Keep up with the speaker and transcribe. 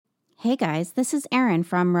Hey guys, this is Erin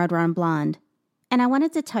from Red Run Blonde, and I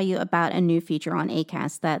wanted to tell you about a new feature on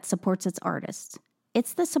Acast that supports its artists.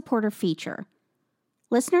 It's the supporter feature.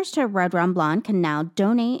 Listeners to Red Run Blonde can now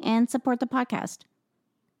donate and support the podcast.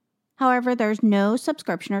 However, there's no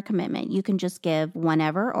subscription or commitment. You can just give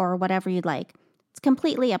whenever or whatever you'd like. It's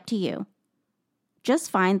completely up to you. Just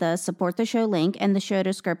find the Support the Show link in the show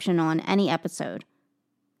description on any episode.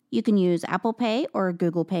 You can use Apple Pay or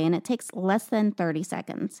Google Pay, and it takes less than 30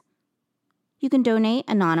 seconds. You can donate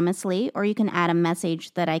anonymously, or you can add a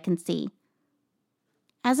message that I can see.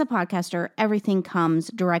 As a podcaster, everything comes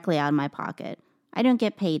directly out of my pocket. I don't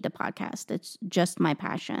get paid to podcast. It's just my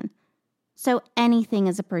passion. So anything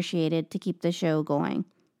is appreciated to keep the show going.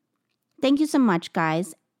 Thank you so much,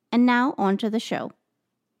 guys. And now on to the show.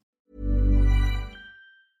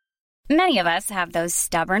 Many of us have those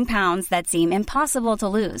stubborn pounds that seem impossible to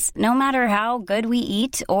lose, no matter how good we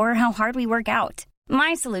eat or how hard we work out.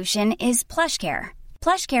 My solution is PlushCare.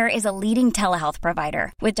 PlushCare is a leading telehealth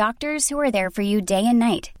provider with doctors who are there for you day and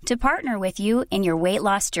night to partner with you in your weight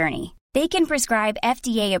loss journey. They can prescribe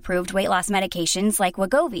FDA-approved weight loss medications like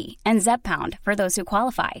Wegovy and Zepbound for those who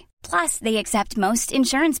qualify. Plus, they accept most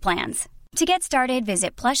insurance plans. To get started,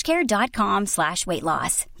 visit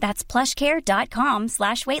plushcare.com/weightloss. That's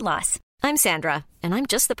plushcare.com/weightloss. I'm Sandra, and I'm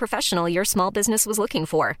just the professional your small business was looking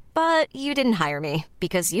for. But you didn't hire me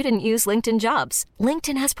because you didn't use LinkedIn Jobs.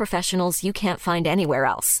 LinkedIn has professionals you can't find anywhere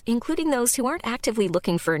else, including those who aren't actively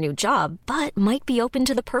looking for a new job, but might be open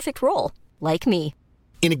to the perfect role, like me.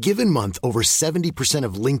 In a given month, over 70%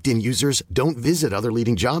 of LinkedIn users don't visit other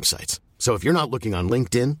leading job sites. So if you're not looking on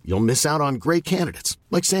LinkedIn, you'll miss out on great candidates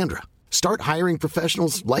like Sandra. Start hiring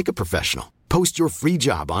professionals like a professional. Post your free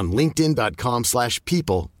job on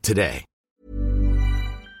linkedin.com/people today.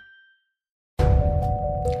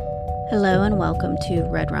 Hello and welcome to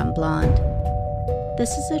Red Run Blonde.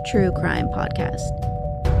 This is a true crime podcast.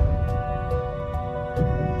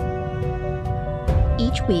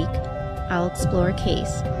 Each week, I'll explore a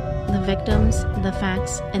case, the victims, the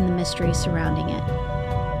facts, and the mystery surrounding it.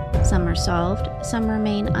 Some are solved, some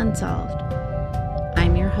remain unsolved.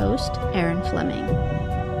 I'm your host, Erin Fleming.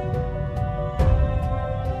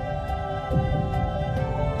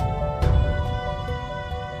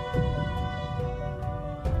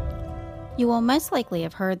 You will most likely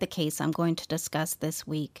have heard the case I'm going to discuss this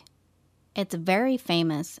week. It's very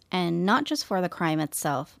famous, and not just for the crime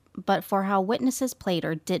itself, but for how witnesses played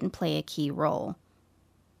or didn't play a key role.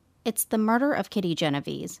 It's the murder of Kitty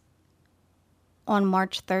Genovese. On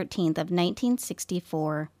March 13th of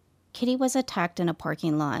 1964, Kitty was attacked in a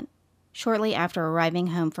parking lot shortly after arriving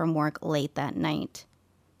home from work late that night.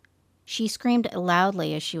 She screamed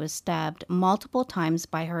loudly as she was stabbed multiple times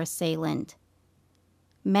by her assailant.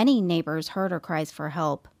 Many neighbors heard her cries for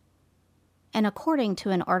help, and according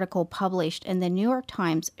to an article published in the New York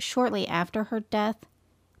Times shortly after her death,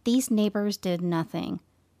 these neighbors did nothing.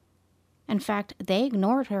 In fact, they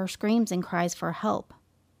ignored her screams and cries for help.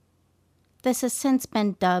 This has since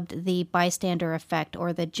been dubbed the bystander effect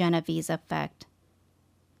or the Genovese effect.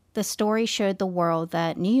 The story showed the world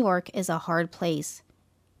that New York is a hard place,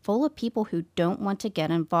 full of people who don't want to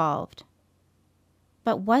get involved.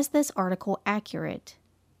 But was this article accurate?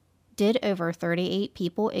 Did over 38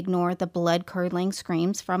 people ignore the blood-curdling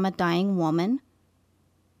screams from a dying woman?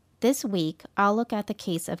 This week, I'll look at the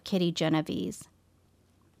case of Kitty Genovese.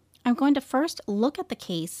 I'm going to first look at the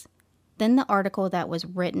case, then the article that was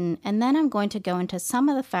written, and then I'm going to go into some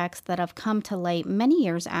of the facts that have come to light many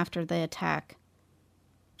years after the attack.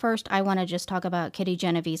 First, I want to just talk about Kitty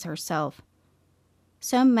Genovese herself.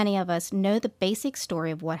 So many of us know the basic story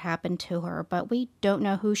of what happened to her, but we don't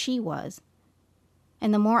know who she was.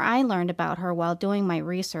 And the more I learned about her while doing my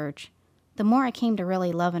research, the more I came to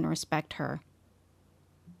really love and respect her.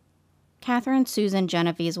 Catherine Susan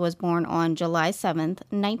Genovese was born on July 7,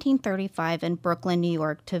 1935 in Brooklyn, New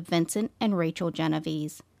York to Vincent and Rachel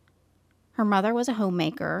Genovese. Her mother was a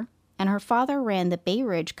homemaker, and her father ran the Bay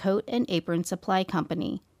Ridge Coat and Apron Supply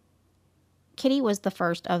Company. Kitty was the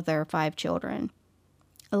first of their 5 children.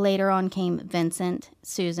 Later on came Vincent,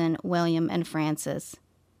 Susan, William, and Francis.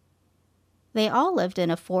 They all lived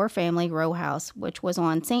in a 4-family row house, which was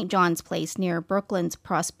on St. John's Place near Brooklyn's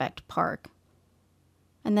Prospect Park.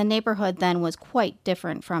 And the neighborhood then was quite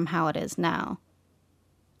different from how it is now.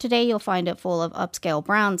 Today you'll find it full of upscale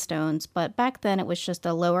brownstones, but back then it was just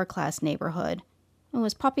a lower-class neighborhood. It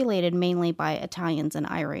was populated mainly by Italians and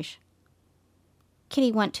Irish.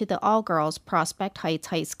 Kitty went to the all-girls Prospect Heights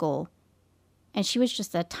High School, and she was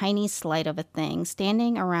just a tiny slight of a thing,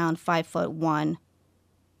 standing around 5'1".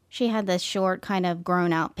 She had this short, kind of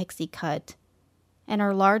grown-out pixie cut. and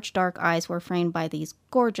her large dark eyes were framed by these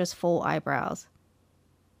gorgeous full eyebrows.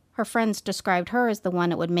 Her friends described her as the one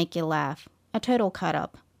that would make you laugh, a total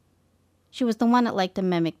cut-up. She was the one that liked to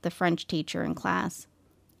mimic the French teacher in class.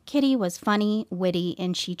 Kitty was funny, witty,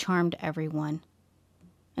 and she charmed everyone.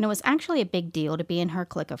 And it was actually a big deal to be in her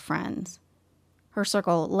clique of friends. Her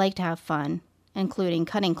circle liked to have fun, including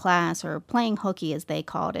cutting class or playing hooky as they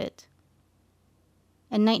called it.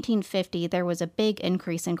 In 1950, there was a big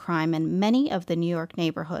increase in crime in many of the New York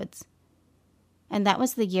neighborhoods. And that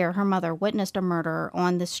was the year her mother witnessed a murder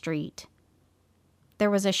on the street.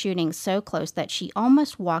 There was a shooting so close that she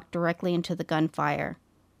almost walked directly into the gunfire.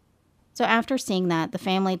 So after seeing that, the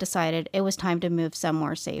family decided it was time to move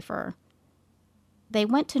somewhere safer. They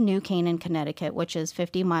went to New Canaan, Connecticut, which is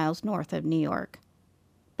 50 miles north of New York.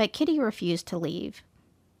 But Kitty refused to leave.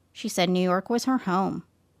 She said New York was her home,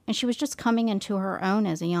 and she was just coming into her own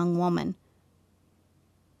as a young woman.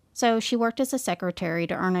 So she worked as a secretary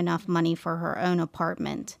to earn enough money for her own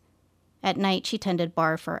apartment. At night, she tended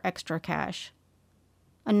bar for extra cash.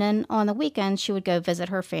 And then on the weekends, she would go visit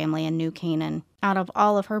her family in New Canaan. Out of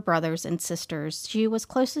all of her brothers and sisters, she was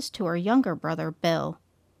closest to her younger brother, Bill.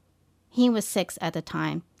 He was 6 at the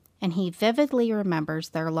time, and he vividly remembers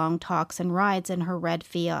their long talks and rides in her red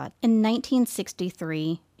Fiat. In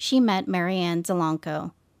 1963, she met Mary Ann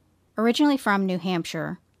Zelenko. Originally from New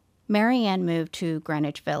Hampshire, Mary Ann moved to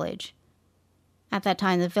Greenwich Village. At that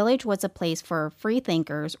time, the village was a place for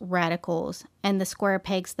freethinkers, radicals, and the square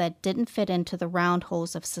pegs that didn't fit into the round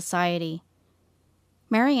holes of society.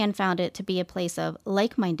 Mary Ann found it to be a place of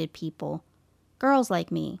like-minded people, girls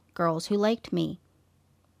like me, girls who liked me.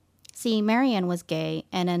 See, Mary Ann was gay,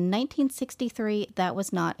 and in 1963, that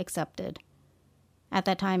was not accepted. At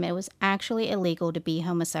that time, it was actually illegal to be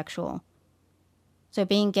homosexual. So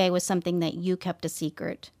being gay was something that you kept a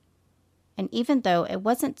secret. And even though it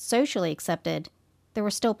wasn't socially accepted, there were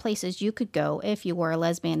still places you could go if you were a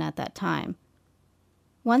lesbian at that time.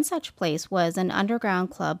 One such place was an underground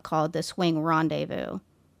club called the Swing Rendezvous.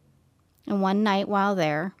 And one night while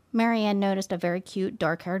there, Mary Ann noticed a very cute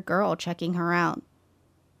dark-haired girl checking her out.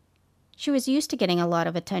 She was used to getting a lot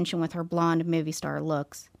of attention with her blonde movie star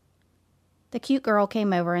looks. The cute girl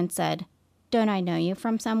came over and said, "Don't I know you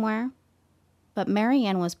from somewhere?" But Mary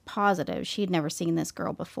Ann was positive she'd never seen this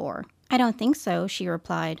girl before. "I don't think so," she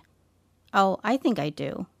replied. "Oh, I think I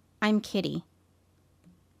do. I'm Kitty."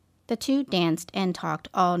 The two danced and talked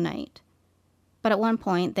all night. But at one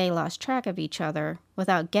point, they lost track of each other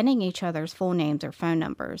without getting each other's full names or phone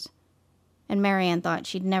numbers. And Mary Ann thought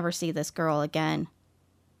she'd never see this girl again.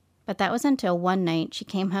 But that was until one night she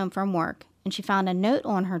came home from work and she found a note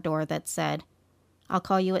on her door that said, "I'll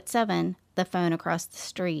call you at 7, the phone across the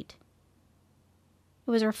street."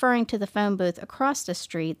 It was referring to the phone booth across the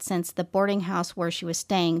street since the boarding house where she was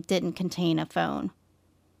staying didn't contain a phone.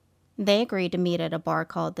 They agreed to meet at a bar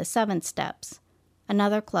called the 7 Steps,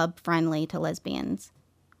 another club friendly to lesbians.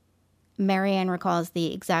 Mary Ann recalls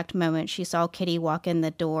the exact moment she saw Kitty walk in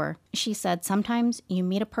the door. She said, "Sometimes you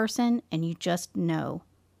meet a person and you just know."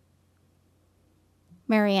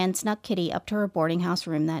 Mary Ann snuck Kitty up to her boarding house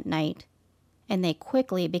room that night, and they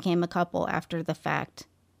quickly became a couple after the fact.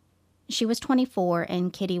 She was 24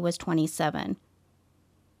 and Kitty was 27.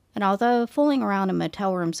 And although fooling around in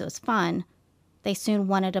motel rooms was fun, they soon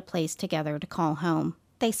wanted a place together to call home.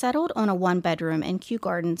 They settled on a 1-bedroom in Kew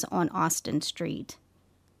Gardens on Austin Street.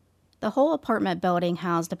 The whole apartment building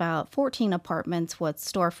housed about 14 apartments with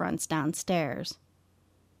storefronts downstairs.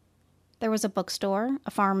 There was a bookstore,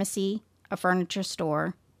 a pharmacy, a furniture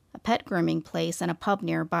store, a pet grooming place, and a pub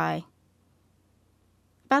nearby.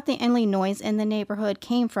 About the only noise in the neighborhood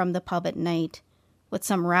came from the pub at night, with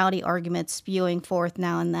some rowdy arguments spewing forth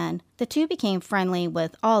now and then. The two became friendly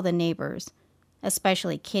with all the neighbors,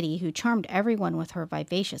 especially Kitty, who charmed everyone with her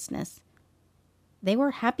vivaciousness. They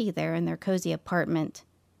were happy there in their cozy apartment.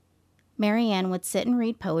 Mary Ann would sit and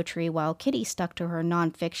read poetry while Kitty stuck to her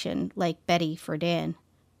nonfiction like Betty Friedan.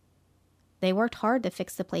 They worked hard to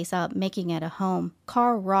fix the place up, making it a home.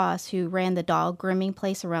 Carl Ross, who ran the dog grooming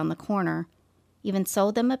place around the corner, even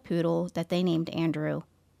sold them a poodle that they named Andrew.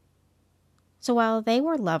 So while they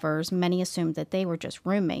were lovers, many assumed that they were just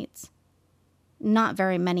roommates. Not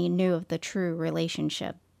very many knew of the true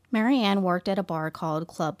relationship. Mary Ann worked at a bar called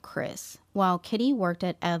Club Chris, while Kitty worked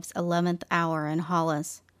at Ev's 11th Hour in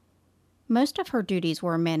Hollis. Most of her duties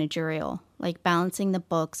were managerial, like balancing the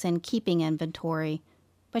books and keeping inventory,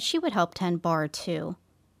 but she would help tend bar too.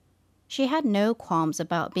 She had no qualms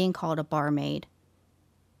about being called a barmaid.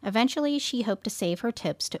 Eventually, she hoped to save her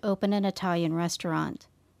tips to open an Italian restaurant.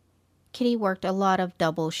 Kitty worked a lot of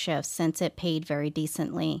double shifts since it paid very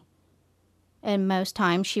decently. And most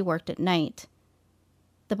times she worked at night.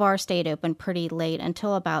 The bar stayed open pretty late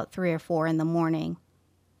until about 3 or 4 in the morning.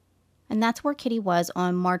 And that's where Kitty was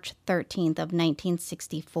on March 13th of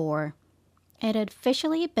 1964. It had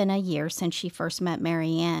officially been a year since she first met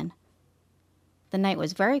Mary Ann. The night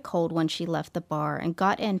was very cold when she left the bar and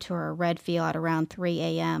got into her red Fiat around 3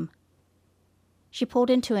 a.m. She pulled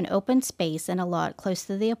into an open space in a lot close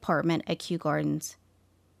to the apartment at Kew Gardens.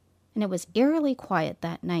 And it was eerily quiet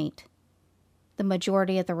that night. The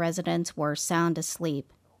majority of the residents were sound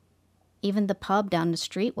asleep. Even the pub down the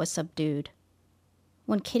street was subdued.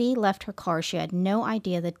 When Kitty left her car, she had no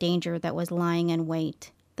idea the danger that was lying in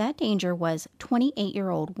wait. That danger was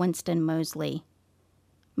 28-year-old Winston Moseley.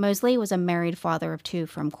 Moseley was a married father of 2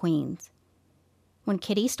 from Queens. When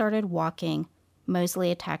Kitty started walking,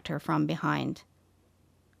 Moseley attacked her from behind.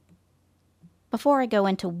 Before I go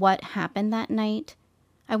into what happened that night,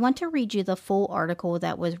 I want to read you the full article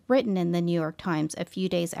that was written in the New York Times a few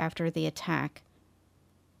days after the attack.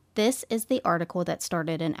 This is the article that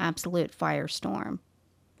started an absolute firestorm.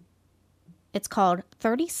 It's called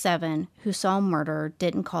 37 Who Saw Murder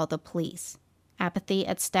Didn't Call the Police. Apathy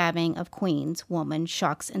at Stabbing of Queens Woman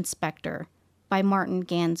Shocks Inspector by Martin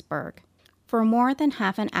Gansberg. For more than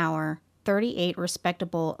half an hour, 38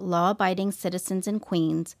 respectable, law-abiding citizens in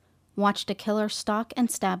Queens watched a killer stalk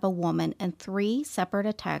and stab a woman in 3 separate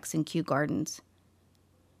attacks in Kew Gardens.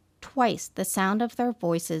 Twice, the sound of their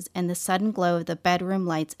voices and the sudden glow of the bedroom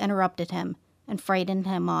lights interrupted him and frightened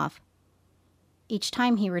him off. Each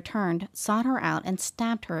time he returned, sought her out, and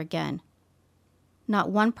stabbed her again.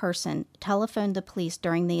 Not one person telephoned the police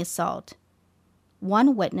during the assault.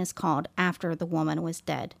 One witness called after the woman was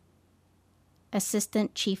dead.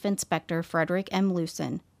 Assistant Chief Inspector Frederick M.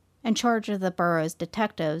 Lewson, in charge of the borough's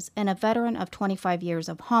detectives and a veteran of 25 years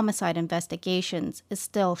of homicide investigations, is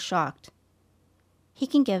still shocked. He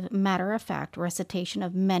can give matter-of-fact recitation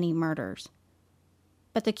of many murders.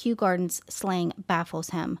 But the Kew Gardens slaying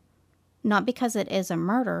baffles him, not because it is a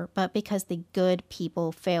murder, but because the good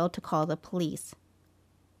people failed to call the police.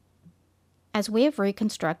 As we have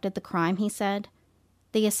reconstructed the crime, he said,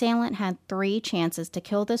 the assailant had 3 chances to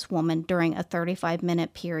kill this woman during a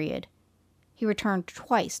 35-minute period. He returned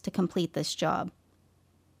twice to complete this job.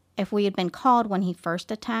 If we had been called when he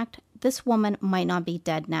first attacked, this woman might not be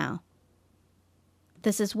dead now.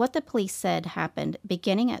 This is what the police said happened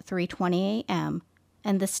beginning at 3:20 a.m.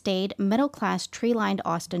 in the staid, middle-class, tree-lined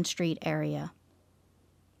Austin Street area.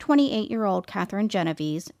 28-year-old Catherine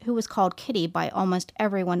Genovese, who was called Kitty by almost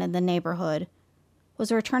everyone in the neighborhood,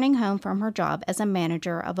 was returning home from her job as a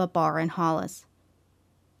manager of a bar in Hollis.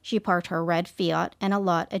 She parked her red Fiat in a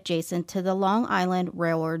lot adjacent to the Long Island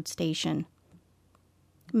Railroad station.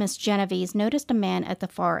 Miss Genovese noticed a man at the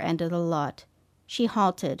far end of the lot. She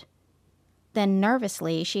halted. Then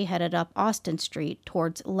nervously she headed up Austin Street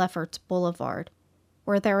towards Lefferts Boulevard,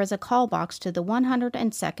 where there is a call box to the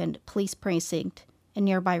 102nd Police Precinct in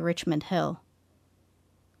nearby Richmond Hill.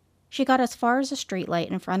 She got as far as a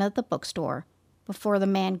streetlight in front of the bookstore before the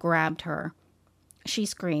man grabbed her. She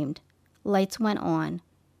screamed. Lights went on.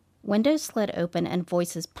 Windows slid open and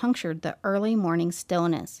voices punctured the early morning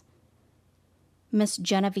stillness. Miss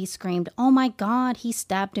Genovese screamed, "Oh my God, he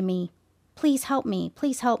stabbed me. Please help me,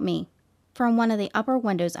 please help me." From one of the upper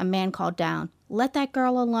windows, a man called down, "Let that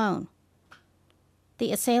girl alone."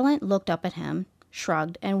 The assailant looked up at him,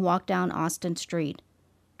 shrugged, and walked down Austin Street,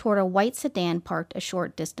 toward a white sedan parked a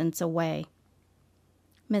short distance away.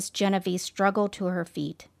 Miss Genovese struggled to her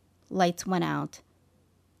feet. Lights went out.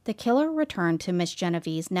 The killer returned to Miss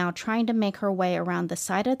Genovese, now trying to make her way around the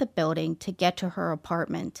side of the building to get to her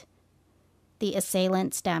apartment. The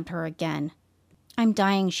assailant stabbed her again. "I'm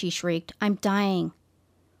dying," she shrieked. "I'm dying."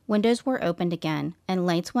 Windows were opened again, and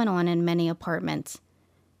lights went on in many apartments.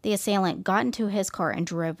 The assailant got into his car and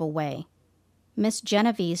drove away. Miss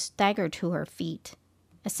Genovese staggered to her feet.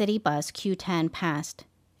 A city bus, Q10, passed.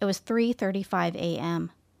 It was 3:35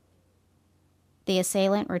 a.m. The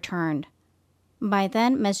assailant returned. By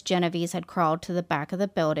then, Miss Genovese had crawled to the back of the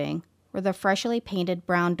building, where the freshly painted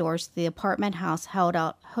brown doors to the apartment house held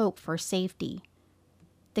out hope for safety.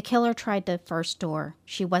 The killer tried the first door.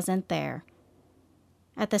 She wasn't there.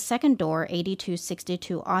 At the second door,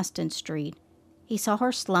 8262 Austin Street, he saw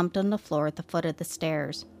her slumped on the floor at the foot of the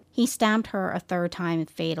stairs. He stabbed her a third time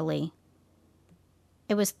fatally.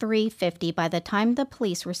 It was 3:50 by the time the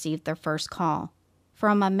police received their first call,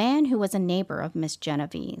 from a man who was a neighbor of Miss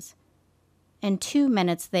Genovese. In 2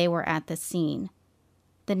 minutes, they were at the scene.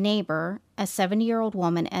 The neighbor, a 70-year-old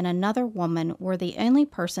woman, and another woman were the only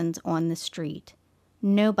persons on the street.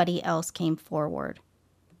 Nobody else came forward.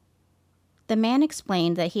 The man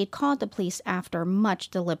explained that he had called the police after much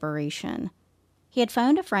deliberation. He had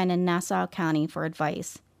phoned a friend in Nassau County for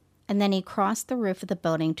advice, and then he crossed the roof of the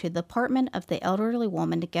building to the apartment of the elderly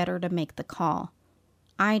woman to get her to make the call.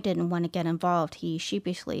 I didn't want to get involved, he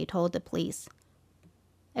sheepishly told the police.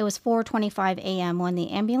 It was 4:25 a.m. when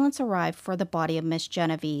the ambulance arrived for the body of Miss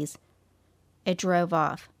Genovese. It drove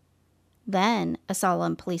off. Then, a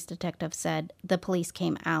solemn police detective said, the police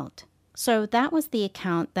came out. So that was the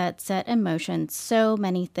account that set in motion so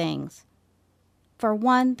many things. For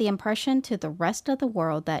one, the impression to the rest of the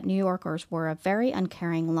world that New Yorkers were a very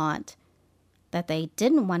uncaring lot, that they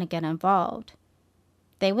didn't want to get involved.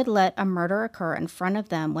 They would let a murder occur in front of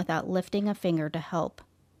them without lifting a finger to help.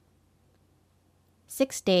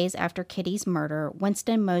 6 days after Kitty's murder,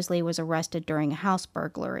 Winston Moseley was arrested during a house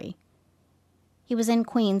burglary. He was in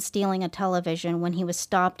Queens stealing a television when he was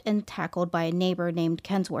stopped and tackled by a neighbor named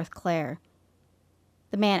Kensworth Clare.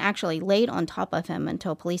 The man actually laid on top of him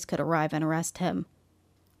until police could arrive and arrest him.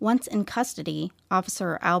 Once in custody,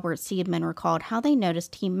 Officer Albert Seidman recalled how they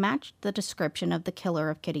noticed he matched the description of the killer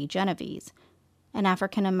of Kitty Genovese, an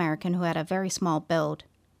African-American who had a very small build.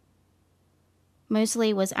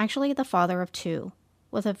 Moseley was actually the father of two,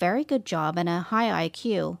 with a very good job and a high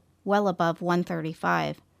IQ, well above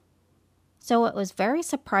 135. So it was very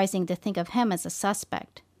surprising to think of him as a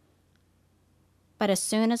suspect. But as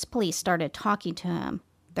soon as police started talking to him,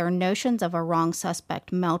 their notions of a wrong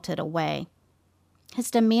suspect melted away. His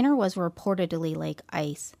demeanor was reportedly like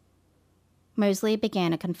ice. Moseley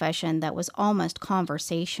began a confession that was almost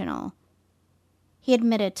conversational. He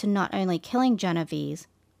admitted to not only killing Genovese,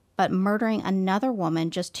 but murdering another woman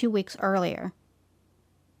just 2 weeks earlier.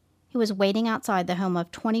 He was waiting outside the home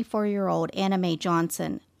of 24-year-old Anna Mae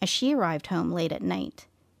Johnson as she arrived home late at night.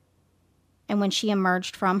 And when she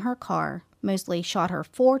emerged from her car, Moseley shot her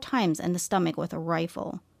 4 times in the stomach with a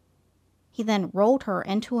rifle. He then rolled her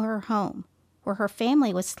into her home, where her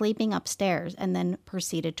family was sleeping upstairs, and then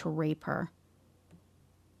proceeded to rape her.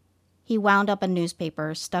 He wound up a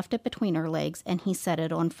newspaper, stuffed it between her legs, and he set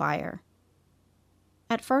it on fire.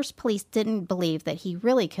 At first, police didn't believe that he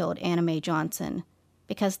really killed Anna Mae Johnson,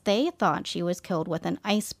 because they thought she was killed with an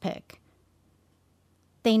ice pick.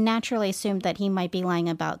 They naturally assumed that he might be lying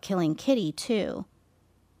about killing Kitty, too.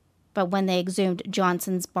 But when they exhumed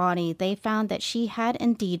Johnson's body, they found that she had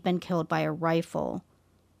indeed been killed by a rifle.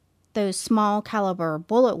 Those small caliber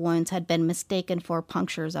bullet wounds had been mistaken for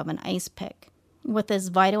punctures of an ice pick. With this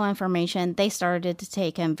vital information, they started to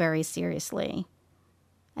take him very seriously.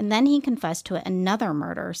 And then he confessed to another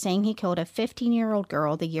murder, saying he killed a 15-year-old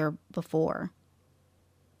girl the year before.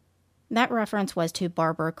 That reference was to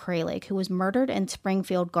Barbara Kralik, who was murdered in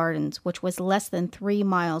Springfield Gardens, which was less than 3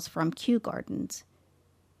 miles from Kew Gardens.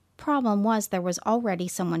 Problem was there was already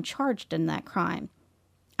someone charged in that crime,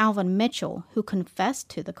 Alvin Mitchell, who confessed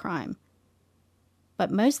to the crime.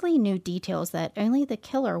 But Moseley knew details that only the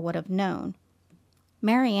killer would have known.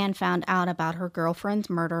 Mary Ann found out about her girlfriend's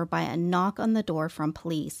murder by a knock on the door from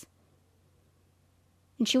police.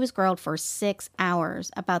 And she was grilled for 6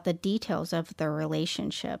 hours about the details of their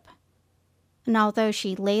relationship. And although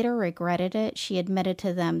she later regretted it, she admitted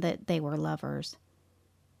to them that they were lovers.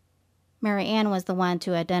 Mary Ann was the one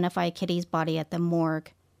to identify Kitty's body at the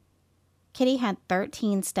morgue. Kitty had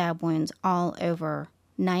 13 stab wounds all over,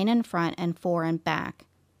 9 in front and 4 in back.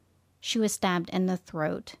 She was stabbed in the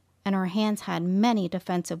throat, and her hands had many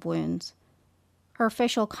defensive wounds. Her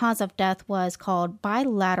official cause of death was called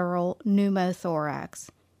bilateral pneumothorax,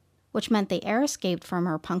 which meant the air escaped from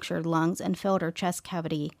her punctured lungs and filled her chest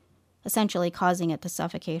cavity, essentially causing it to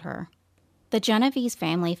suffocate her. The Genovese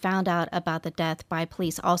family found out about the death by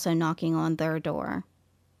police also knocking on their door.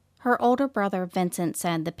 Her older brother Vincent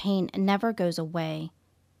said the pain never goes away.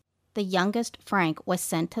 The youngest, Frank, was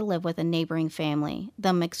sent to live with a neighboring family, the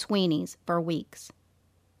McSweeneys, for weeks.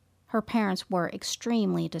 Her parents were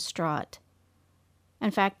extremely distraught.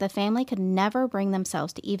 In fact, the family could never bring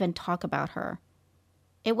themselves to even talk about her.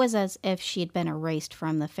 It was as if she'd been erased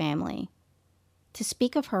from the family. To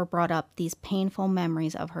speak of her brought up these painful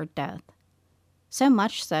memories of her death. So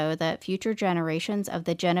much so that future generations of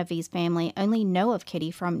the Genovese family only know of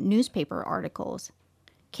Kitty from newspaper articles.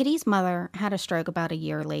 Kitty's mother had a stroke about a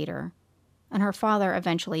year later, and her father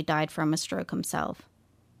eventually died from a stroke himself.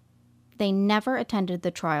 They never attended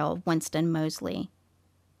the trial of Winston Moseley,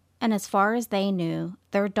 and as far as they knew,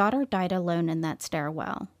 their daughter died alone in that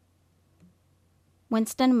stairwell.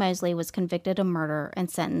 Winston Moseley was convicted of murder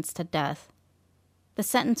and sentenced to death. The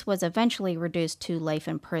sentence was eventually reduced to life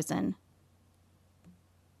in prison.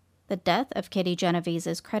 The death of Kitty Genovese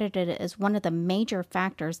is credited as one of the major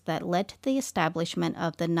factors that led to the establishment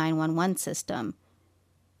of the 911 system,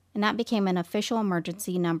 and that became an official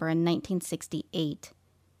emergency number in 1968.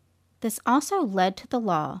 This also led to the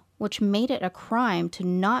law, which made it a crime to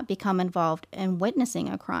not become involved in witnessing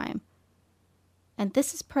a crime. And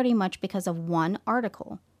this is pretty much because of one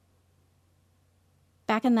article.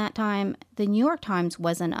 Back in that time, the New York Times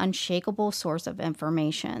was an unshakable source of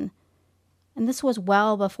information. And this was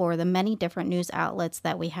well before the many different news outlets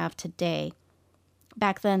that we have today.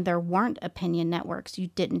 Back then, there weren't opinion networks. You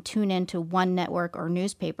didn't tune into one network or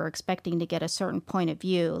newspaper expecting to get a certain point of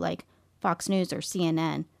view, like Fox News or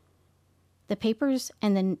CNN. The papers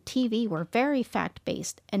and the TV were very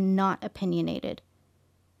fact-based and not opinionated.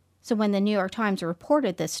 So when the New York Times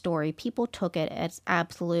reported this story, people took it as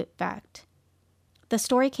absolute fact. The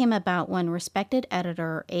story came about when respected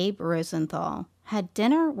editor Abe Rosenthal had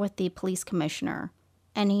dinner with the police commissioner,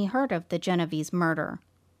 and he heard of the Genovese murder.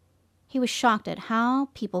 He was shocked at how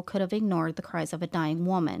people could have ignored the cries of a dying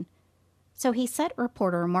woman. So he sent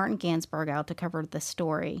reporter Martin Gansberg out to cover the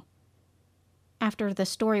story. After the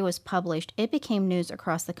story was published, it became news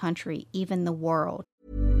across the country, even the world.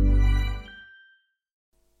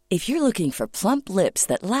 If you're looking for plump lips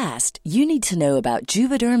that last, you need to know about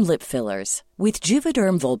Juvederm lip fillers. With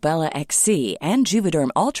Juvederm Volbella XC and Juvederm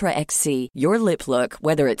Ultra XC, your lip look,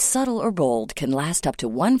 whether it's subtle or bold, can last up to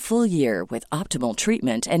 1 full year with optimal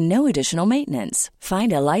treatment and no additional maintenance.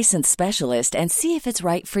 Find a licensed specialist and see if it's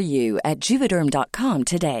right for you at Juvederm.com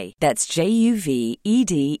today. That's JUVEDERM.com.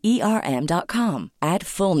 Add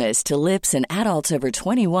fullness to lips in adults over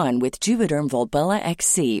 21 with Juvederm Volbella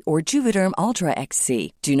XC or Juvederm Ultra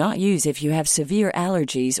XC. Do not use if you have severe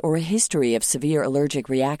allergies or a history of severe allergic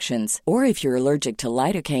reactions, or if you're allergic to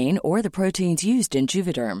lidocaine or the proteins used in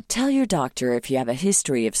Juvederm. Tell your doctor if you have a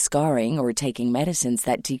history of scarring or taking medicines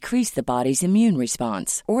that decrease the body's immune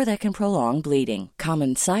response or that can prolong bleeding.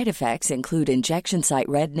 Common side effects include injection site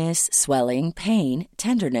redness, swelling, pain,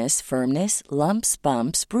 tenderness, firmness, lumps,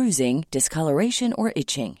 bumps, bruising, discoloration, or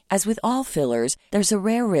itching. As with all fillers, there's a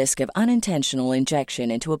rare risk of unintentional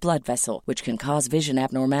injection into a blood vessel, which can cause vision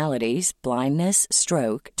abnormalities, blindness,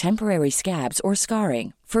 stroke, temporary scabs, or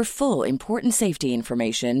scarring. For full, important safety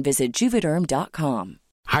information, visit Juvederm.com.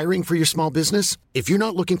 Hiring for your small business? If you're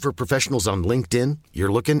not looking for professionals on LinkedIn,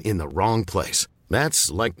 you're looking in the wrong place. That's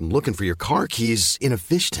like looking for your car keys in a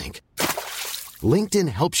fish tank. LinkedIn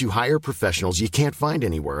helps you hire professionals you can't find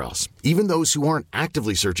anywhere else, even those who aren't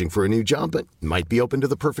actively searching for a new job but might be open to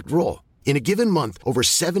the perfect role. In a given month, over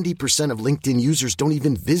 70% of LinkedIn users don't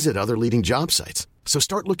even visit other leading job sites. So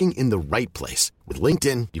start looking in the right place. With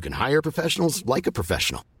LinkedIn, you can hire professionals like a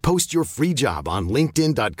professional. Post your free job on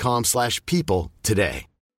linkedin.com/people today.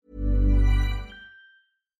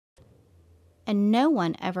 And no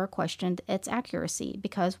one ever questioned its accuracy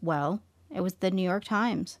because, well, it was the New York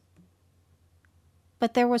Times.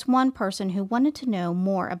 But there was one person who wanted to know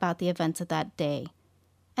more about the events of that day,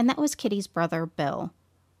 and that was Kitty's brother, Bill.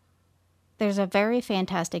 There's a very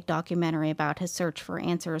fantastic documentary about his search for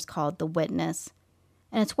answers called The Witness,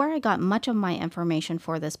 and it's where I got much of my information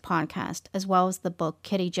for this podcast, as well as the book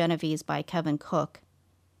Kitty Genovese by Kevin Cook.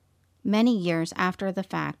 Many years after the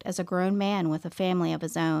fact, as a grown man with a family of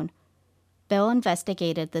his own, Bill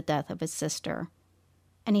investigated the death of his sister,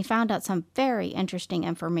 and he found out some very interesting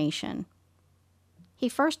information. He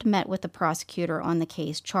first met with the prosecutor on the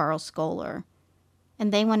case, Charles Scholar,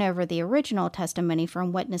 and they went over the original testimony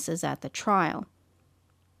from witnesses at the trial.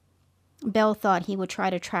 Bill thought he would try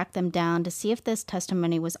to track them down to see if this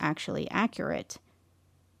testimony was actually accurate.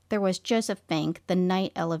 There was Joseph Fink, the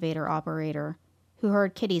night elevator operator, who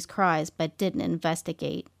heard Kitty's cries but didn't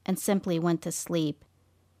investigate and simply went to sleep.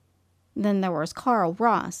 Then there was Carl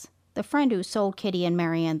Ross, the friend who sold Kitty and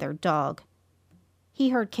Marianne their dog. He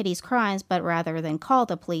heard Kitty's cries, but rather than call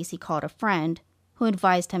the police, he called a friend, who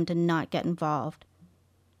advised him to not get involved.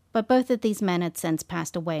 But both of these men had since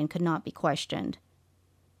passed away and could not be questioned.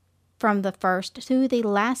 From the first to the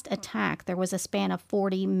last attack, there was a span of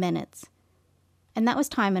 40 minutes, and that was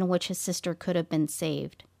time in which his sister could have been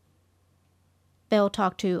saved. Bill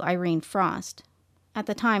talked to Irene Frost. At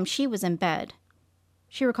the time, she was in bed.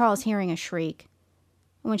 She recalls hearing a shriek.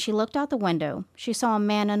 When she looked out the window, she saw a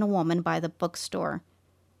man and a woman by the bookstore.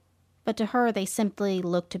 But to her, they simply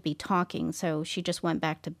looked to be talking, so she just went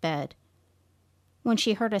back to bed. When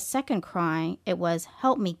she heard a second cry, it was,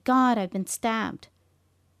 "Help me, God, I've been stabbed."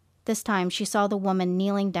 This time, she saw the woman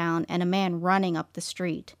kneeling down and a man running up the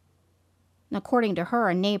street. And according to her,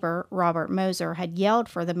 a neighbor, Robert Moser, had yelled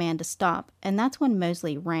for the man to stop, and that's when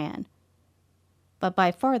Mosley ran. But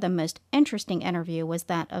by far the most interesting interview was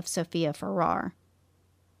that of Sophia Farrar.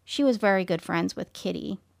 She was very good friends with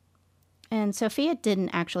Kitty. And Sophia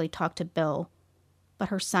didn't actually talk to Bill, but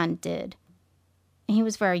her son did. And he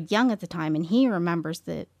was very young at the time, and he remembers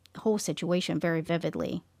the whole situation very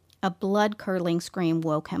vividly. A blood-curdling scream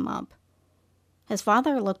woke him up. His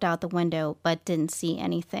father looked out the window but didn't see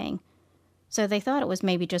anything, so they thought it was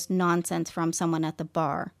maybe just nonsense from someone at the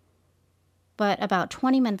bar. But about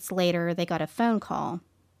 20 minutes later, they got a phone call.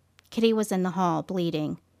 Kitty was in the hall,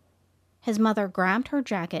 bleeding. His mother grabbed her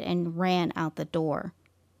jacket and ran out the door.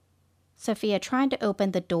 Sophia tried to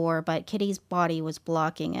open the door, but Kitty's body was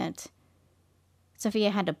blocking it.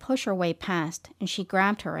 Sophia had to push her way past, and she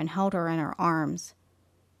grabbed her and held her in her arms.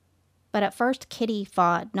 But at first, Kitty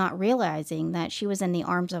fought, not realizing that she was in the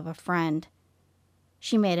arms of a friend.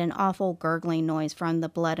 She made an awful gurgling noise from the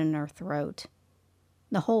blood in her throat.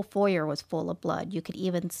 The whole foyer was full of blood. You could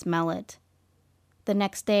even smell it. The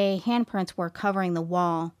next day, handprints were covering the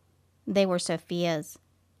wall. They were Sophia's.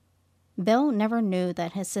 Bill never knew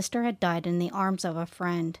that his sister had died in the arms of a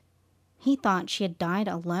friend. He thought she had died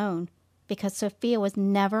alone because Sophia was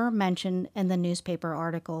never mentioned in the newspaper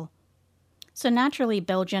article. So naturally,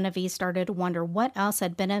 Bill Genovese started to wonder what else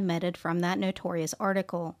had been omitted from that notorious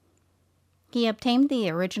article. He obtained the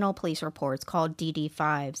original police reports called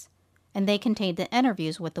DD-5s, and they contained the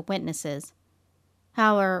interviews with the witnesses.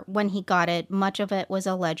 However, when he got it, much of it was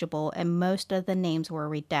illegible and most of the names were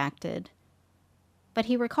redacted. But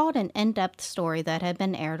he recalled an in-depth story that had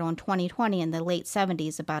been aired on 2020 in the late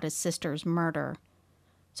 70s about his sister's murder.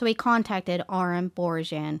 So he contacted Aram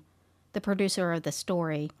Borijan, the producer of the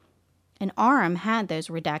story, and Aram had those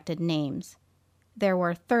redacted names. There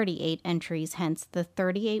were 38 entries, hence the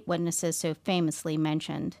 38 witnesses so famously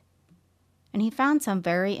mentioned. And he found some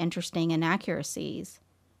very interesting inaccuracies.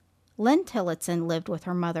 Lynn Tillotson lived with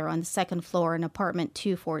her mother on the second floor in apartment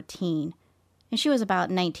 214, and she was about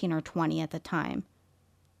 19 or 20 at the time.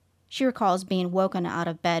 She recalls being woken out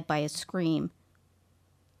of bed by a scream,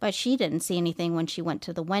 but she didn't see anything when she went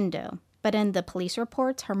to the window. But in the police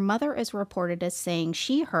reports, her mother is reported as saying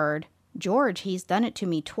she heard, "George, he's done it to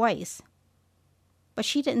me twice." But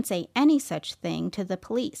she didn't say any such thing to the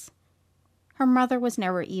police. Her mother was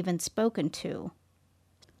never even spoken to.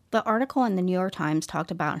 The article in the New York Times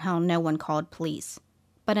talked about how no one called police,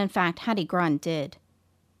 but in fact, Hattie Grun did.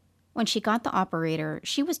 When she got the operator,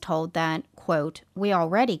 she was told that, quote, "We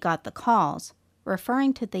already got the calls,"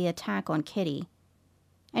 referring to the attack on Kitty,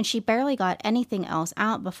 and she barely got anything else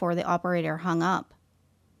out before the operator hung up.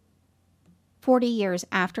 40 years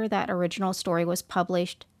after that original story was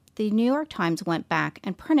published, the New York Times went back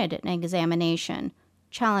and printed an examination,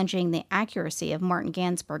 challenging the accuracy of Martin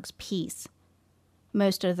Gansberg's piece.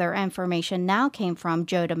 Most of their information now came from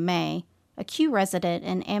Joe DeMay, a Kew resident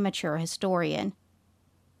and amateur historian.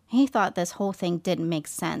 He thought this whole thing didn't make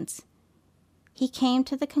sense. He came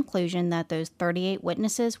to the conclusion that those 38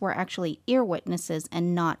 witnesses were actually ear witnesses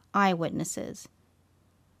and not eyewitnesses.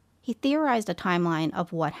 He theorized a timeline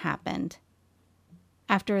of what happened.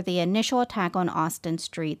 After the initial attack on Austin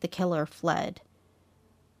Street, the killer fled.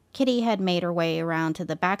 Kitty had made her way around to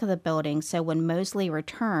the back of the building, so when Mosley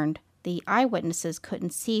returned, the eyewitnesses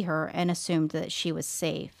couldn't see her and assumed that she was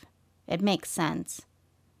safe. It makes sense.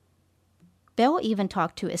 Bill even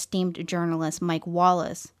talked to esteemed journalist Mike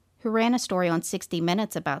Wallace, who ran a story on 60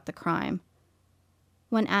 Minutes about the crime.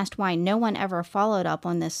 When asked why no one ever followed up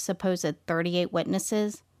on this supposed 38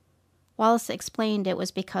 witnesses, Wallace explained it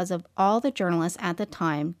was because of all the journalists at the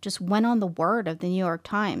time just went on the word of the New York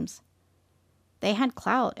Times. They had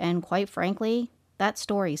clout, and quite frankly, that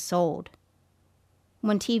story sold.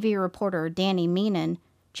 When TV reporter Danny Meenan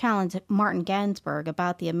challenged Martin Gansberg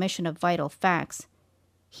about the omission of vital facts,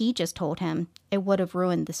 he just told him it would have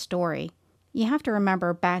ruined the story. You have to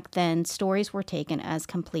remember back then, stories were taken as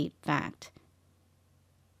complete fact.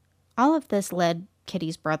 All of this led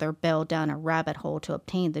Kitty's brother Bill down a rabbit hole to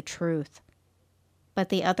obtain the truth. But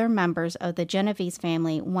the other members of the Genovese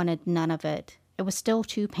family wanted none of it. It was still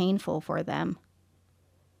too painful for them.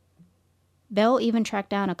 Bill even tracked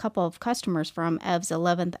down a couple of customers from Ev's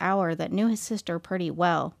 11th hour that knew his sister pretty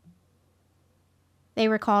well. They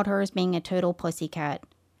recalled her as being a total pussycat.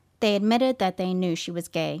 They admitted that they knew she was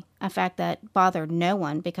gay, a fact that bothered no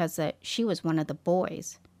one because she was one of the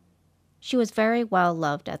boys. She was very well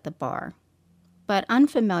loved at the bar. But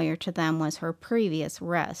unfamiliar to them was her previous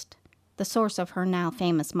arrest, the source of her now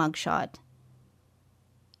famous mugshot.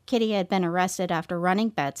 Kitty had been arrested after running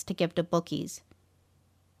bets to give to bookies.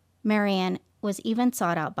 Marianne was even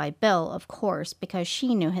sought out by Bill, of course, because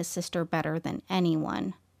she knew his sister better than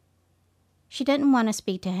anyone. She didn't want to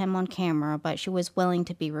speak to him on camera, but she was willing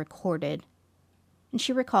to be recorded. And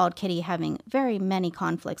she recalled Kitty having very many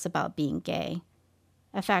conflicts about being gay,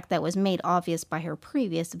 a fact that was made obvious by her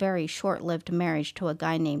previous very short-lived marriage to a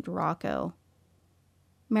guy named Rocco.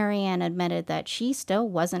 Marianne admitted that she still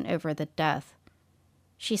wasn't over the death.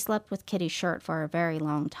 She slept with Kitty's shirt for a very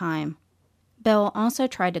long time. Bill also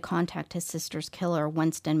tried to contact his sister's killer,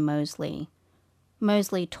 Winston Moseley.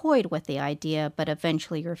 Moseley toyed with the idea, but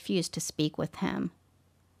eventually refused to speak with him.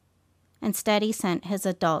 Instead, he sent his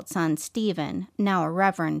adult son, Stephen, now a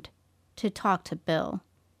reverend, to talk to Bill.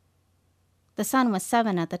 The son was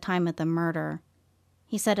 7 at the time of the murder.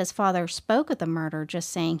 He said his father spoke of the murder,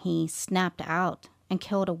 just saying he snapped out and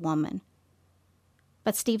killed a woman.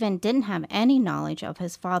 But Stephen didn't have any knowledge of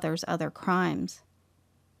his father's other crimes.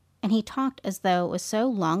 And he talked as though it was so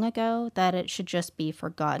long ago that it should just be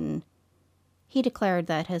forgotten. He declared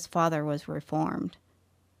that his father was reformed.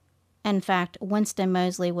 In fact, Winston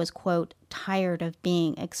Moseley was, quote, tired of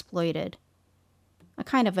being exploited. A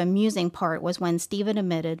kind of amusing part was when Stephen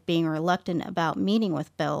admitted being reluctant about meeting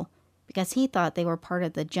with Bill because he thought they were part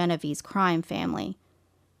of the Genovese crime family.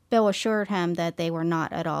 Bill assured him that they were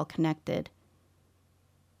not at all connected.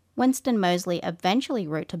 Winston Moseley eventually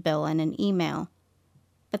wrote to Bill in an email,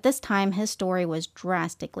 but this time his story was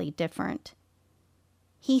drastically different.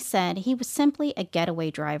 He said he was simply a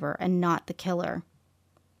getaway driver and not the killer.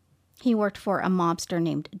 He worked for a mobster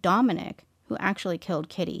named Dominic, who actually killed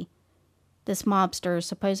Kitty. This mobster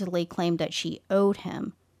supposedly claimed that she owed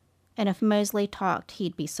him, and if Moseley talked,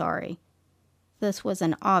 he'd be sorry. This was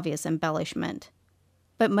an obvious embellishment.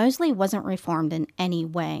 But Moseley wasn't reformed in any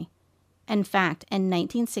way. In fact, in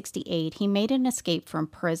 1968, he made an escape from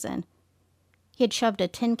prison. He had shoved a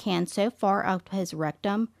tin can so far out his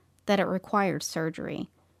rectum that it required surgery.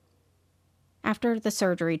 After the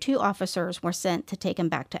surgery, 2 officers were sent to take him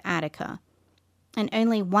back to Attica, and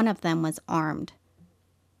only one of them was armed.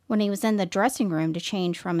 When he was in the dressing room to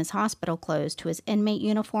change from his hospital clothes to his inmate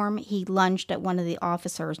uniform, he lunged at one of the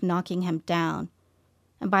officers, knocking him down,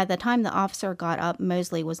 and by the time the officer got up,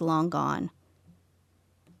 Moseley was long gone.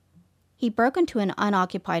 He broke into an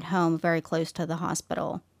unoccupied home very close to the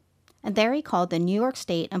hospital, and there he called the New York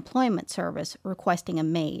State Employment Service requesting a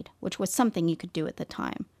maid, which was something you could do at the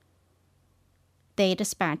time. They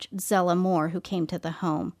dispatched Zella Moore, who came to the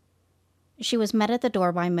home. She was met at the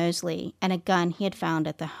door by Moseley and a gun he had found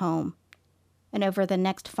at the home, and over the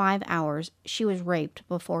next 5 hours, she was raped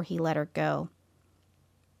before he let her go.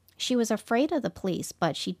 She was afraid of the police,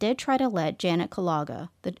 but she did try to let Janet Kulaga,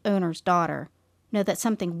 the owner's daughter, know that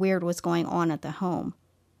something weird was going on at the home.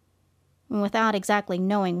 And without exactly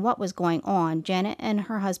knowing what was going on, Janet and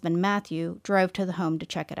her husband Matthew drove to the home to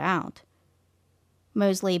check it out.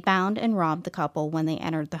 Moseley bound and robbed the couple when they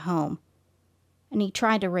entered the home, and he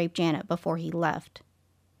tried to rape Janet before he left.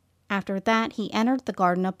 After that, he entered the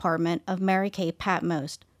garden apartment of Mary Kay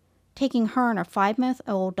Patmos, taking her and her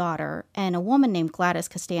 5-month-old daughter and a woman named Gladys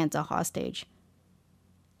Costanza hostage.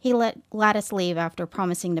 He let Gladys leave after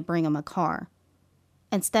promising to bring him a car.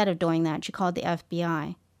 Instead of doing that, she called the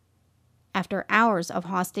FBI. After hours of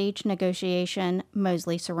hostage negotiation,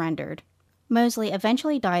 Moseley surrendered. Moseley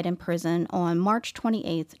eventually died in prison on March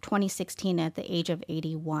 28, 2016 at the age of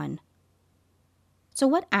 81. So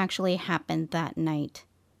what actually happened that night?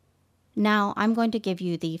 Now I'm going to give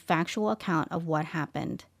you the factual account of what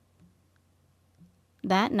happened.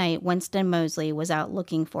 That night, Winston Moseley was out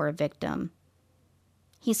looking for a victim.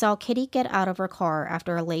 He saw Kitty get out of her car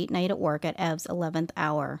after a late night at work at Ev's 11th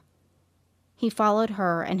hour. He followed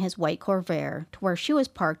her and his white Corvair to where she was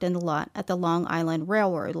parked in the lot at the Long Island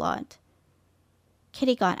Railroad lot.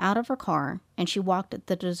 Kitty got out of her car, and she walked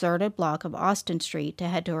the deserted block of Austin Street to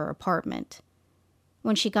head to her apartment.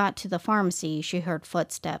 When she got to the pharmacy, she heard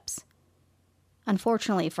footsteps.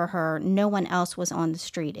 Unfortunately for her, no one else was on the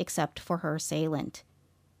street except for her assailant.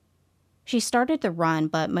 She started to run,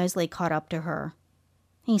 but Moseley caught up to her.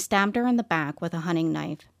 He stabbed her in the back with a hunting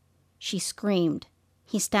knife. She screamed.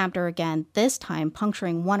 He stabbed her again, this time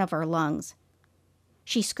puncturing one of her lungs.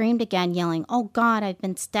 She screamed again, yelling, "Oh God, I've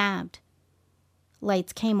been stabbed."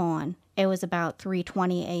 Lights came on. It was about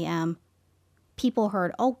 3:20 a.m. People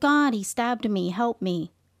heard, "Oh God, he stabbed me, help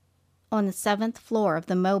me." On the 7th floor of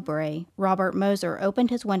the Mowbray, Robert Moser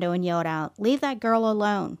opened his window and yelled out, "Leave that girl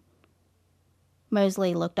alone."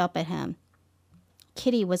 Moseley looked up at him.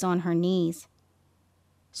 Kitty was on her knees.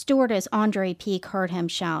 Stewardess Andre Peake heard him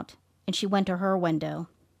shout, and she went to her window.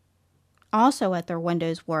 Also at their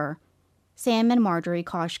windows were Sam and Marjorie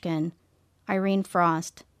Koshkin, Irene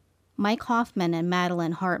Frost, Mike Hoffman and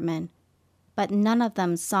Madeline Hartman, but none of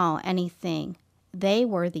them saw anything. They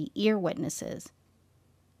were the ear witnesses.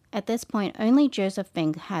 At this point, only Joseph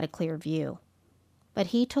Fink had a clear view, but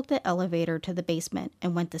he took the elevator to the basement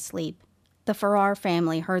and went to sleep. The Farrar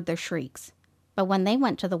family heard their shrieks, but when they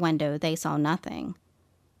went to the window, they saw nothing.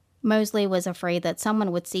 Moseley was afraid that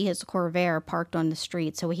someone would see his Corvair parked on the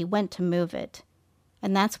street, so he went to move it.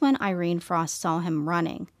 and that's when Irene Frost saw him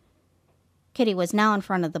running. Kitty was now in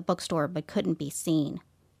front of the bookstore but couldn't be seen.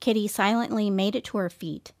 Kitty silently made it to her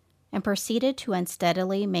feet and proceeded to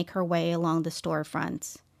unsteadily make her way along the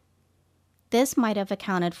storefronts. This might have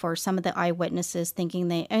accounted for some of the eyewitnesses thinking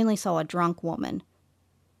they only saw a drunk woman.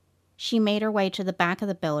 She made her way to the back of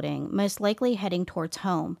the building, most likely heading towards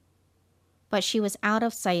home. But she was out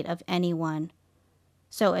of sight of anyone.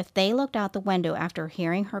 So if they looked out the window after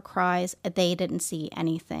hearing her cries, they didn't see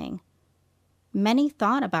anything. Many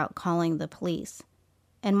thought about calling the police,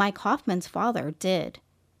 and Mike Hoffman's father did.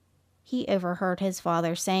 He overheard his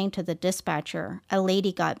father saying to the dispatcher, "A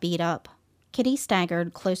lady got beat up." Kitty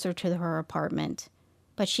staggered closer to her apartment,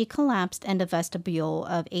 but she collapsed in the vestibule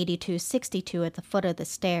of 8262 at the foot of the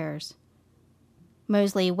stairs.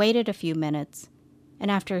 Mosley waited a few minutes,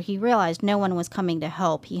 and after he realized no one was coming to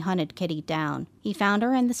help, he hunted Kitty down. He found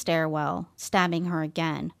her in the stairwell, stabbing her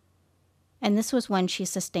again. And this was when she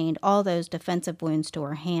sustained all those defensive wounds to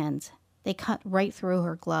her hands. They cut right through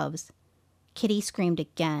her gloves. Kitty screamed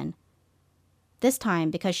again. This time,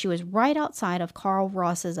 because she was right outside of Carl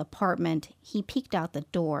Ross's apartment, he peeked out the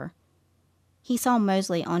door. He saw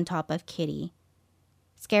Mosley on top of Kitty.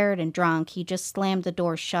 Scared and drunk, he just slammed the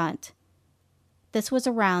door shut. This was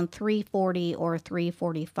around 3:40 or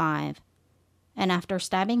 3:45, and after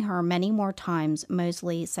stabbing her many more times,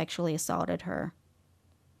 Mosley sexually assaulted her.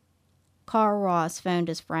 Carl Ross phoned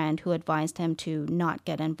his friend, who advised him to not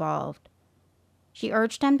get involved. She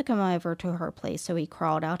urged him to come over to her place, so he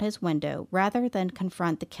crawled out his window rather than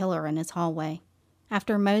confront the killer in his hallway.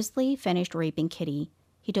 After Mosley finished raping Kitty,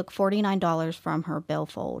 he took $49 from her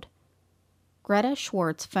billfold. Greta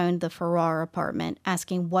Schwartz phoned the Farrar apartment,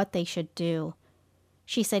 asking what they should do.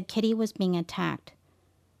 She said Kitty was being attacked.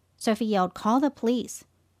 Sophie yelled, "Call the police."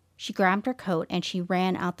 She grabbed her coat and she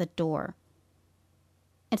ran out the door.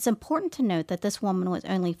 It's important to note that this woman was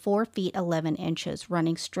only 4 feet 11 inches,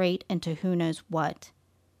 running straight into who knows what.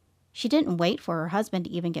 She didn't wait for her husband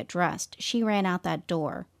to even get dressed. She ran out that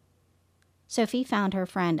door. Sophie found her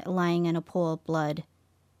friend lying in a pool of blood.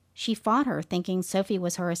 She fought her, thinking Sophie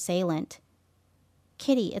was her assailant.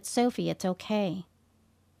 "Kitty, it's Sophie, it's okay."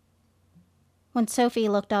 When Sophie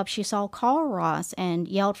looked up, she saw Carl Ross and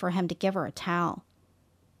yelled for him to give her a towel.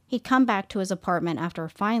 He'd come back to his apartment after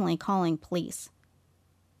finally calling police.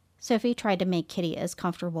 Sophie tried to make Kitty as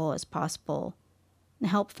comfortable as possible. The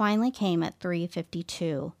help finally came at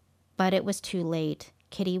 3:52, but it was too late.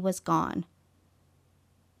 Kitty was gone.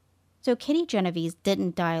 So Kitty Genovese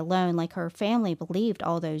didn't die alone like her family believed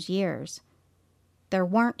all those years. There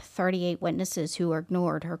weren't 38 witnesses who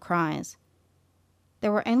ignored her cries.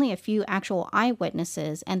 There were only a few actual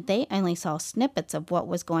eyewitnesses, and they only saw snippets of what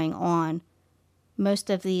was going on.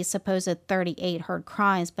 Most of these supposed 38 heard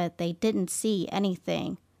cries, but they didn't see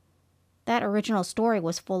anything. That original story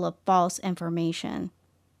was full of false information.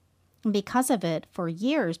 And because of it, for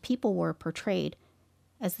years, people were portrayed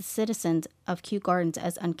as the citizens of Kew Gardens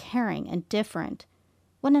as uncaring and different,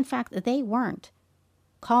 when in fact they weren't.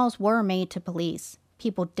 Calls were made to police.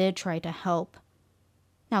 People did try to help.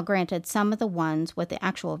 Now granted, some of the ones with the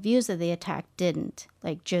actual views of the attack didn't,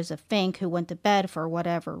 like Joseph Fink, who went to bed for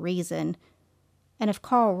whatever reason. And if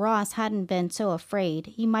Carl Ross hadn't been so afraid,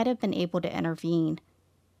 he might have been able to intervene.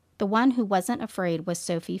 The one who wasn't afraid was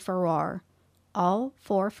Sophie Farrar, all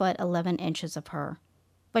 4 foot 11 inches of her.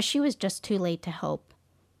 But she was just too late to help.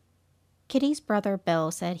 Kitty's brother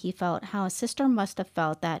Bill said he felt how his sister must have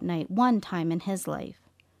felt that night one time in his life.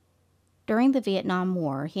 During the Vietnam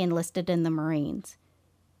War, he enlisted in the Marines.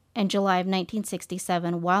 In July of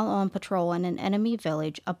 1967, while on patrol in an enemy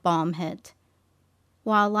village, a bomb hit.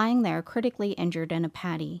 While lying there critically injured in a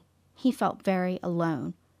paddy, he felt very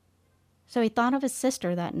alone. So he thought of his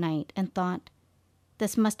sister that night and thought,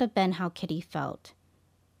 this must have been how Kitty felt.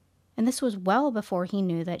 And this was well before he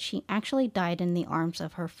knew that she actually died in the arms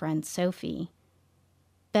of her friend Sophie.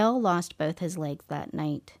 Bill lost both his legs that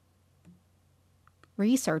night.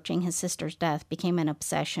 Researching his sister's death became an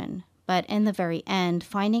obsession, but in the very end,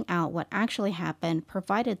 finding out what actually happened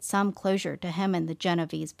provided some closure to him and the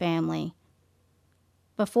Genovese family.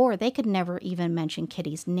 Before, they could never even mention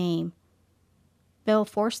Kitty's name. Bill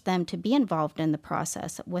forced them to be involved in the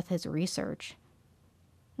process with his research.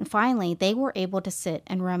 And finally, they were able to sit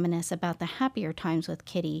and reminisce about the happier times with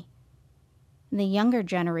Kitty. And the younger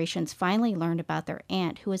generations finally learned about their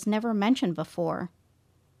aunt, who was never mentioned before.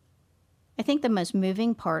 I think the most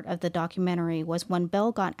moving part of the documentary was when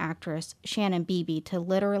Bill got actress Shannon Beebe to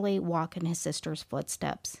literally walk in his sister's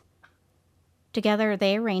footsteps. Together,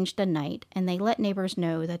 they arranged a night, and they let neighbors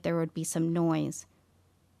know that there would be some noise.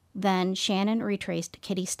 Then Shannon retraced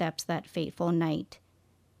Kitty's steps that fateful night.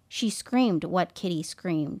 She screamed what Kitty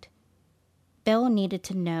screamed. Bill needed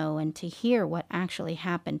to know and to hear what actually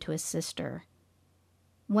happened to his sister.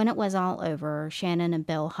 When it was all over, Shannon and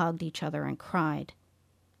Bill hugged each other and cried.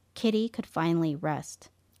 Kitty could finally rest.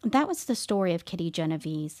 That was the story of Kitty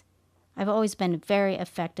Genovese. I've always been very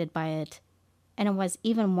affected by it, and it was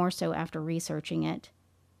even more so after researching it.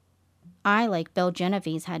 I, like Bill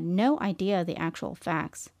Genovese, had no idea the actual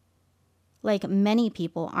facts. Like many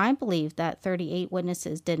people, I believe that 38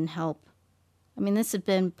 witnesses didn't help. I mean, this has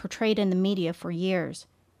been portrayed in the media for years,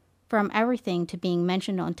 from everything to being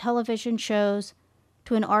mentioned on television shows,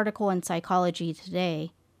 to an article in Psychology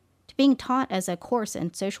Today, to being taught as a course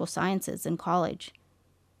in social sciences in college.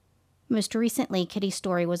 Most recently, Kitty's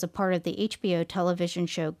story was a part of the HBO television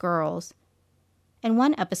show Girls. In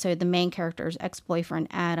one episode, the main character's ex-boyfriend,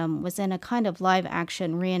 Adam, was in a kind of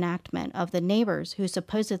live-action reenactment of the neighbors who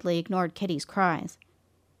supposedly ignored Kitty's cries.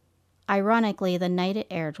 Ironically, the night it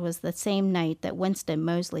aired was the same night that Winston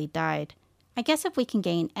Moseley died. I guess if we can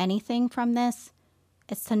gain anything from this,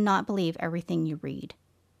 it's to not believe everything you read.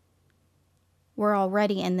 We're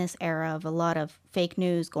already in this era of a lot of fake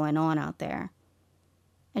news going on out there.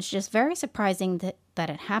 It's just very surprising that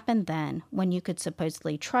it happened then, when you could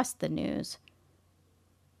supposedly trust the news.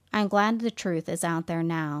 I'm glad the truth is out there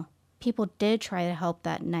now. People did try to help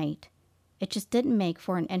that night. It just didn't make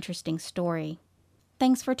for an interesting story.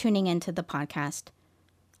 Thanks for tuning into the podcast.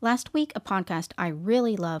 Last week, a podcast I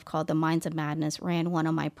really love called The Minds of Madness ran one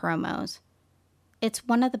of my promos. It's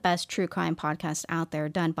one of the best true crime podcasts out there,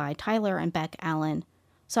 done by Tyler and Beck Allen,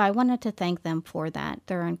 so I wanted to thank them for that.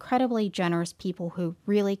 They're incredibly generous people who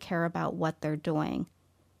really care about what they're doing.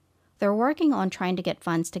 They're working on trying to get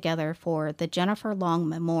funds together for the Jennifer Long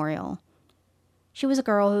Memorial. She was a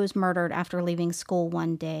girl who was murdered after leaving school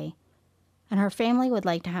one day, and her family would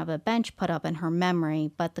like to have a bench put up in her memory,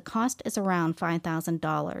 but the cost is around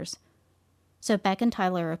 $5,000. So Beck and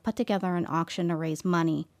Tyler have put together an auction to raise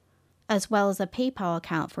money, as well as a PayPal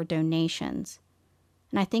account for donations.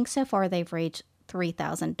 And I think so far they've raised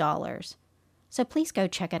 $3,000. So please go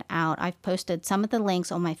check it out. I've posted some of the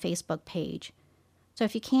links on my Facebook page. So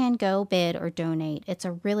if you can, go bid or donate. It's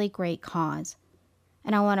a really great cause.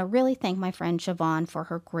 And I want to really thank my friend Siobhan for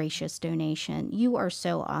her gracious donation. You are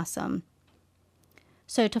so awesome.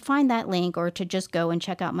 So to find that link, or to just go and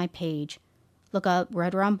check out my page, look up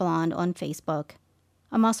Red Rum Blonde on Facebook.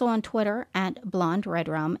 I'm also on Twitter at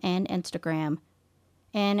BlondeRedRum and Instagram.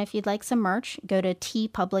 And if you'd like some merch, go to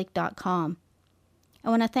tpublic.com. I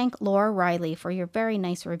want to thank Laura Riley for your very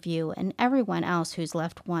nice review, and everyone else who's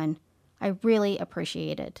left one. I really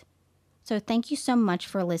appreciate it. So thank you so much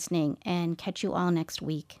for listening, and catch you all next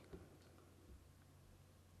week.